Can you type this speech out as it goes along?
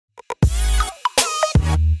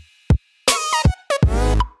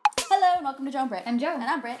welcome to Jo and Britt. I'm Jo. And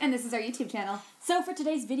I'm Britt. And this is our YouTube channel. So for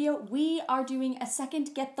today's video, we are doing a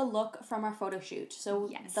second get the look from our photo shoot. So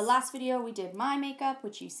yes. The last video we did my makeup,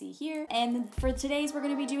 which you see here. And for today's, we're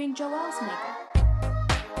going to be doing Joelle's makeup.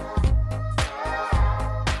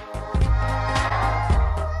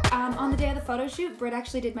 On the day of the photo shoot, Britt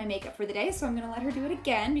actually did my makeup for the day, so I'm going to let her do it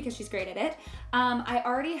again because she's great at it. I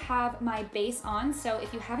already have my base on, so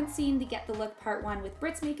if you haven't seen the Get the Look Part 1 with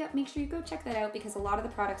Britt's makeup, make sure you go check that out because a lot of the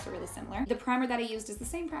products are really similar. The primer that I used is the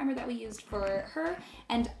same primer that we used for her,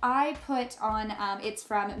 and I put on, it's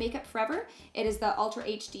from Makeup Forever. It is the Ultra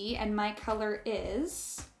HD, and my color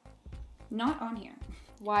is not on here.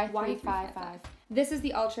 Y355. This is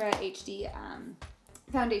the Ultra HD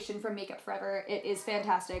foundation from Makeup Forever. It is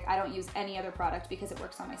fantastic. I don't use any other product because it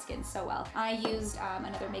works on my skin so well. I used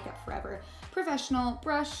another Makeup Forever professional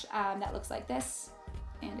brush that looks like this,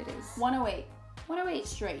 and it is 108. 108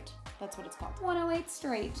 Straight. That's what it's called. 108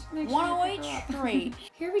 straight. Make sure 108 straight.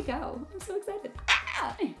 Here we go. I'm so excited.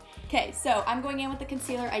 Okay, so I'm going in with the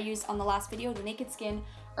concealer I used on the last video, the Naked Skin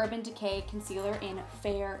Urban Decay Concealer in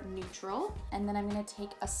Fair Neutral. And then I'm gonna take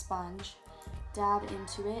a sponge, dab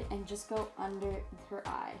into it, and just go under her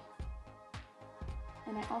eye.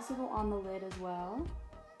 And I also go on the lid as well,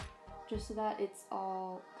 just so that it's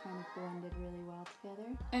all kind of blended really well together.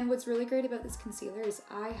 And what's really great about this concealer is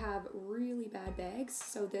I have really bad bags,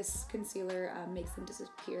 so this concealer makes them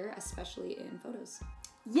disappear, especially in photos.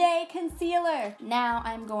 Yay, concealer! Now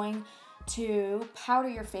I'm going to powder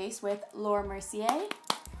your face with Laura Mercier.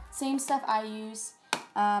 Same stuff I use.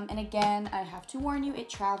 And again, I have to warn you, it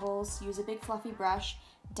travels. Use a big fluffy brush,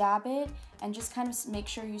 dab it, and just kind of make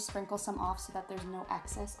sure you sprinkle some off so that there's no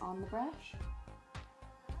excess on the brush.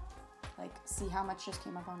 Like, see how much just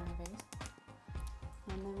came up on her face?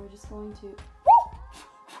 And then we're just going to,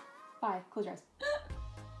 bye, close your eyes.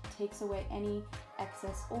 Takes away any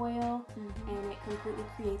excess oil, and it completely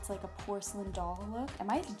creates like a porcelain doll look. Am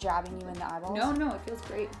I jabbing you in the eyeballs? No, it feels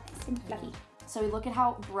great. It's fluffy. So look at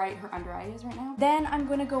how bright her under eye is right now. Then I'm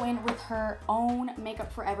going to go in with her own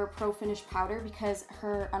Makeup Forever Pro Finish Powder because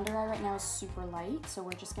her under eye right now is super light. So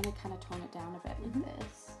we're just going to kind of tone it down a bit with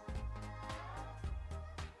this.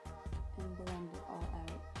 And blend it all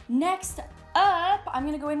out. Next up, I'm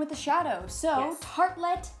going to go in with the shadow. So yes.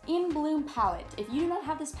 Tartelette In Bloom Palette. If you do not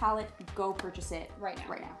have this palette, go purchase it right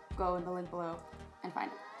now. Go in the link below and find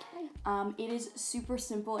it. It is super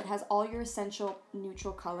simple. It has all your essential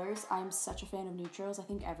neutral colors. I'm such a fan of neutrals. I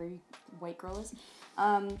think every white girl is.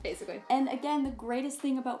 Basically. And again, the greatest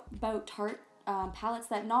thing about Tarte palettes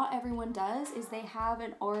that not everyone does is they have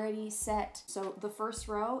an already set. So the first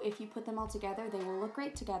row, if you put them all together, they will look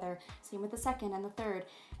great together. Same with the second and the third.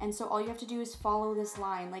 And so all you have to do is follow this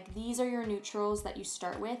line. Like these are your neutrals that you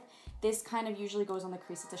start with. This kind of usually goes on the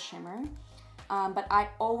crease. It's a shimmer. But I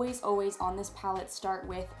always on this palette start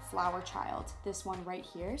with Flower Child, this one right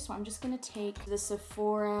here. So I'm just gonna take the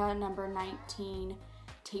Sephora number 19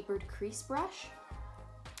 tapered crease brush,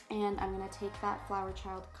 and I'm gonna take that Flower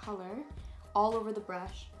Child color all over the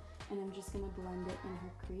brush, and I'm just gonna blend it in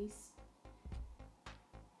her crease.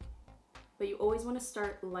 But you always wanna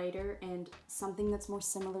start lighter and something that's more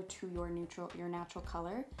similar to your natural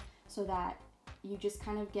color, so that you just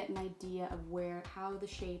kind of get an idea of how the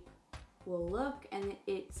shape will look, and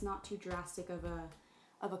it's not too drastic of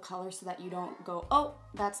a color, so that you don't go, oh,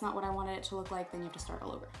 that's not what I wanted it to look like, then you have to start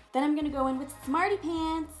all over. Then I'm gonna go in with Smarty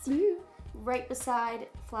Pants. Right beside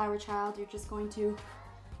Flower Child, you're just going to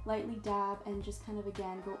lightly dab and just kind of,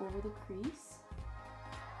 again, go over the crease.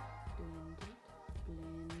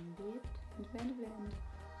 Blend.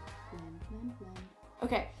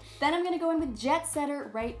 Okay, then I'm gonna go in with Jet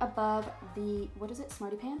Setter right above the, what is it,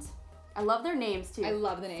 Smarty Pants? I love their names too. I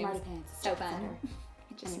love the names. Smarty Pants. So fun.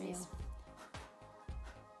 I just knew.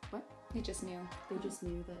 What? They just knew. They just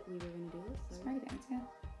knew that we were gonna do this. Smarty Pants, yeah.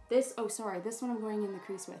 This one I'm going in the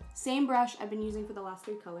crease with. Same brush I've been using for the last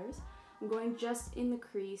 3 colors. I'm going just in the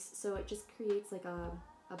crease, so it just creates like a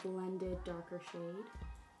blended darker shade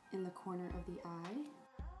in the corner of the eye.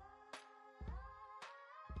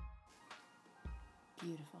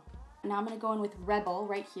 Beautiful. Now I'm gonna go in with Rebel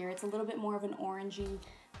right here. It's a little bit more of an orangey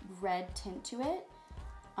red tint to it.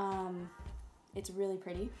 It's really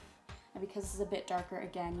pretty. And because this is a bit darker,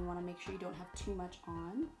 again, you wanna make sure you don't have too much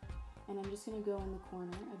on. And I'm just gonna go in the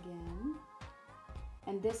corner again.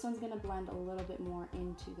 And this one's gonna blend a little bit more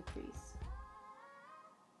into the crease.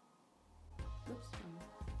 Oops.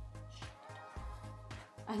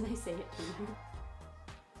 As I say it to you.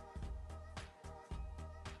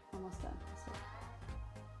 Almost done.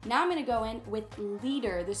 Now I'm gonna go in with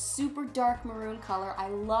Leader, the super dark maroon color. I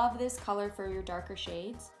love this color for your darker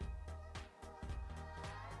shades.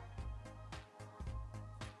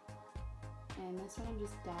 and this one I'm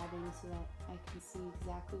just dabbing so that I can see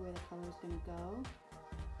exactly where the color is going to go.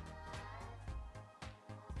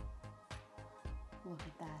 Look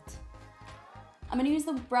at that. I'm going to use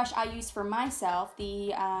the brush I use for myself,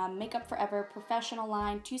 the Makeup Forever Professional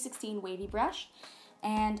Line 216 Wavy brush.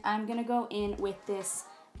 And I'm going to go in with this,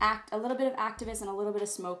 a little bit of Activist and a little bit of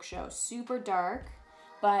Smoke Show. Super dark.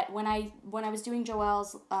 But when I was doing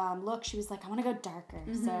Joelle's look, she was like, I want to go darker.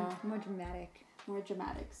 So more dramatic. More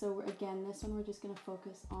dramatic. So again, this one we're just going to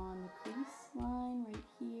focus on the crease line right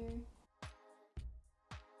here.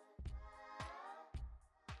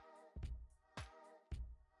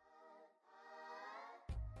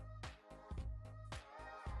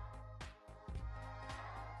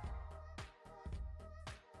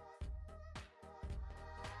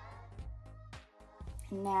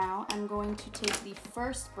 Now I'm going to take the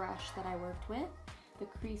first brush that I worked with, the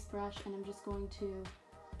crease brush, and I'm just going to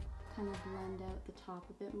kind of blend out the top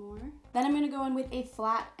a bit more. Then I'm going to go in with a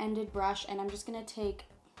flat-ended brush, and I'm just going to take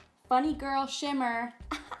Funny Girl Shimmer.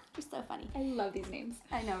 You're so funny. I love these names.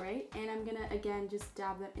 I know, right? And I'm going to, again, just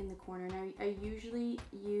dab that in the corner. Now, I usually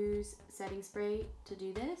use setting spray to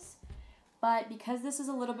do this, but because this is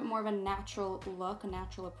a little bit more of a natural look, a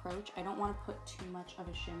natural approach, I don't want to put too much of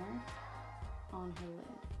a shimmer on her lid.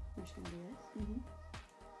 We're just gonna do this.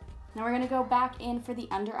 Now we're gonna go back in for the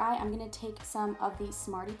under eye. I'm gonna take some of the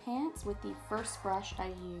Smarty Pants with the first brush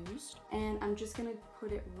I used, and I'm just gonna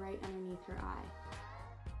put it right underneath her eye.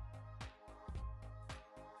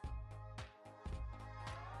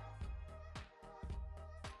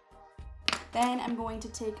 Then I'm going to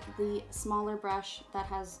take the smaller brush that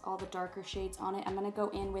has all the darker shades on it. I'm gonna go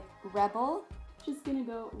in with Rebel. Just gonna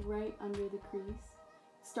go right under the crease,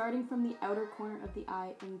 starting from the outer corner of the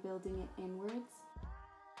eye and building it inwards.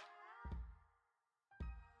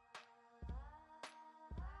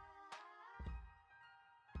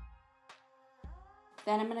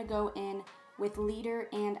 Then I'm going to go in with Leader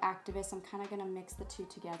and Activist. I'm kind of going to mix the two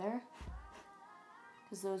together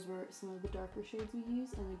because those were some of the darker shades we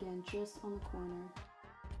used, and again, just on the corner.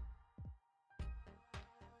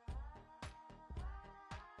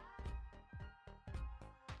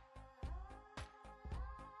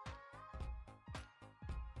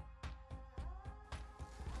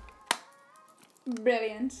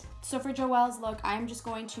 Brilliant. So for Joelle's look, I'm just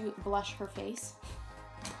going to blush her face.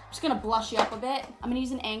 I'm just gonna blush you up a bit. I'm gonna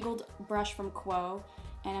use an angled brush from Quo,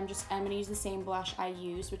 and I'm gonna use the same blush I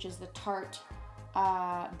used, which is the Tarte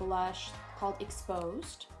blush called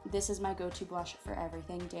Exposed. This is my go-to blush for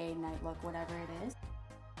everything, day, night look, whatever it is.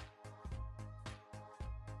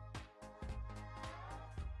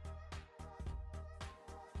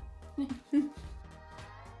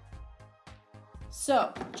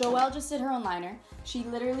 So, Joelle just did her own liner. She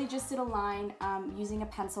literally just did a line using a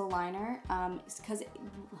pencil liner because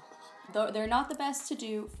they're not the best to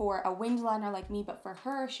do for a winged liner like me, but for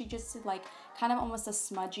her, she just did like kind of almost a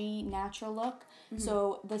smudgy natural look.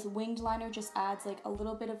 So this winged liner just adds like a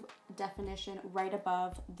little bit of definition right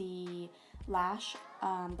above the lash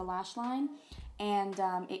line. And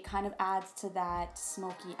it kind of adds to that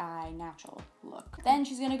smoky eye natural look. Then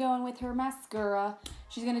she's gonna go in with her mascara.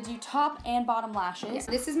 She's gonna do top and bottom lashes. Yeah,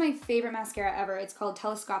 this is my favorite mascara ever. It's called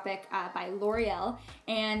Telescopic by L'Oreal,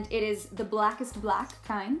 and it is the blackest black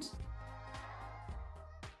kind.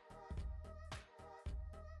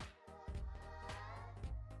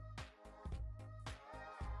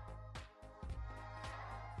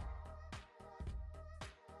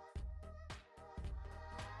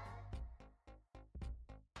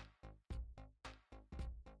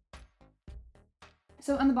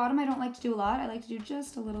 So on the bottom, I don't like to do a lot. I like to do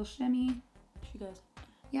just a little shimmy. She goes.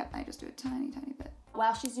 Yep, I just do a tiny, tiny bit.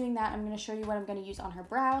 While she's doing that, I'm going to show you what I'm going to use on her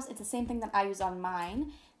brows. It's the same thing that I use on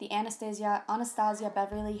mine. The Anastasia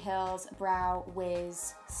Beverly Hills Brow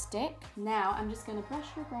Wiz Stick. Now, I'm just going to brush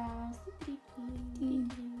her brows.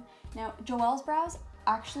 Now, Joelle's brows,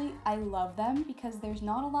 actually, I love them because there's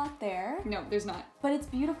not a lot there. No, there's not. But it's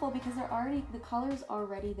beautiful because the color's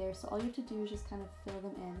already there, so all you have to do is just kind of fill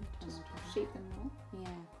them in. Just shape them well. Yeah.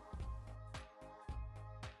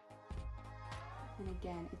 And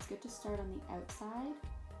again, it's good to start on the outside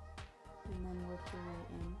and then work your way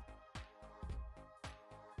in.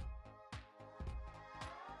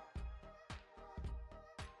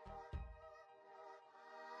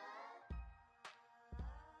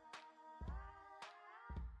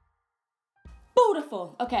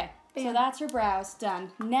 Beautiful. Okay, so that's her brows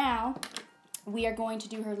done. Now we are going to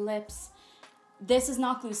do her lips. This is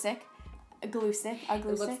not glue stick. It looks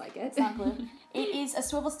like it. It's not glue. It is a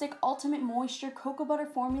Swivel Stick Ultimate Moisture Cocoa Butter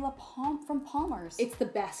Formula from Palmer's. It's the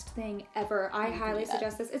best thing ever. I highly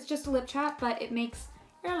suggest this. It's just a lip chat, but it makes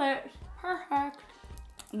your lips. Perfect.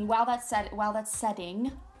 And while that's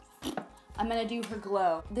setting, I'm gonna do her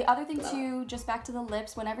glow. The other thing too, just back to the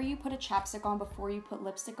lips, whenever you put a chapstick on before you put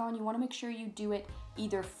lipstick on, you wanna make sure you do it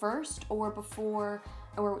either first or before,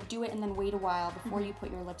 or do it and then wait a while before you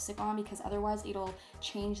put your lipstick on, because otherwise it'll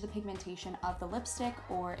change the pigmentation of the lipstick,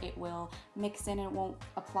 or it will mix in and it won't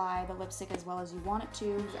apply the lipstick as well as you want it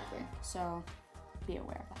to. Exactly. So be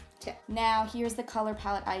aware of that. Tip. Now here's the color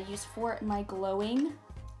palette I use for my glowing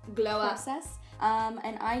process.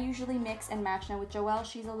 And I usually mix and match. Now with Joelle,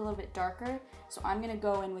 she's a little bit darker, so I'm gonna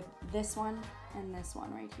go in with this one and this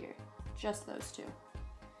one right here. Just those two.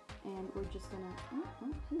 And we're just gonna,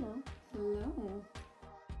 hello. Hello.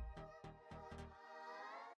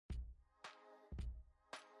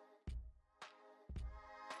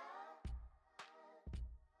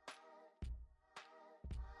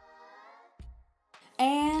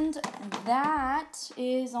 And that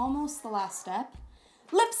is almost the last step.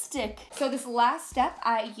 Lipstick. So this last step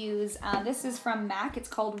I use, this is from MAC. It's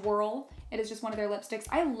called Whirl. It is just one of their lipsticks.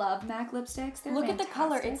 I love MAC lipsticks. They're Look fantastic. at the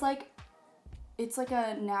color. It's like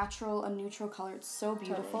a neutral color. It's so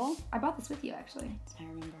beautiful. Totally. I bought this with you actually. I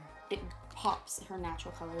remember. It pops her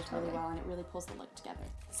natural colors really well, and it really pulls the look together.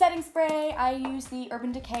 Setting spray. I use the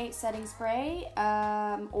Urban Decay setting spray.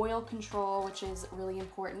 Oil control, which is really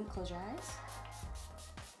important. Close your eyes.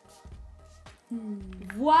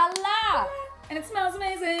 Voila! And it smells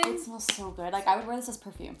amazing. It smells so good. Like, I would wear this as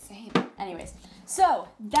perfume. Same. Anyways, so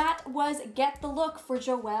that was Get the Look for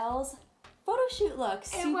Joelle's photo shoot look.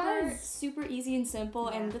 Super easy and simple.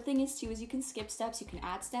 Yeah. And the thing is too, is you can skip steps, you can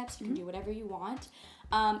add steps, you can do whatever you want.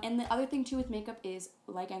 And the other thing too with makeup is,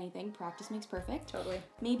 like anything, practice makes perfect. Totally.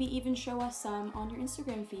 Maybe even show us some on your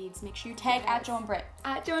Instagram feeds. Make sure you tag at Jo and Britt.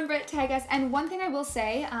 At Jo and Britt, tag us. And one thing I will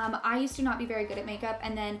say, I used to not be very good at makeup,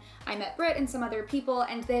 and then I met Britt and some other people,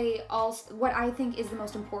 and they all, what I think is the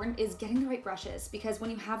most important is getting the right brushes, because when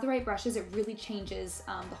you have the right brushes, it really changes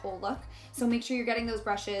the whole look. So make sure you're getting those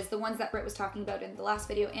brushes, the ones that Britt was talking about in the last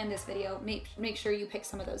video and this video. Make sure you pick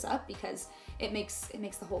some of those up, because it makes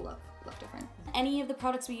the whole look different. Any of the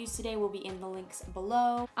products we used today will be in the links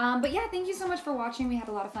below. But yeah, thank you so much for watching. We had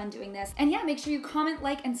a lot of fun doing this. And yeah, make sure you comment,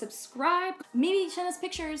 like, and subscribe. Maybe send us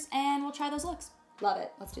pictures and we'll try those looks. Love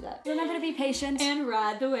it. Let's do that. Remember to be patient And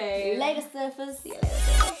ride the wave. Later, surfers. See you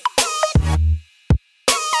later.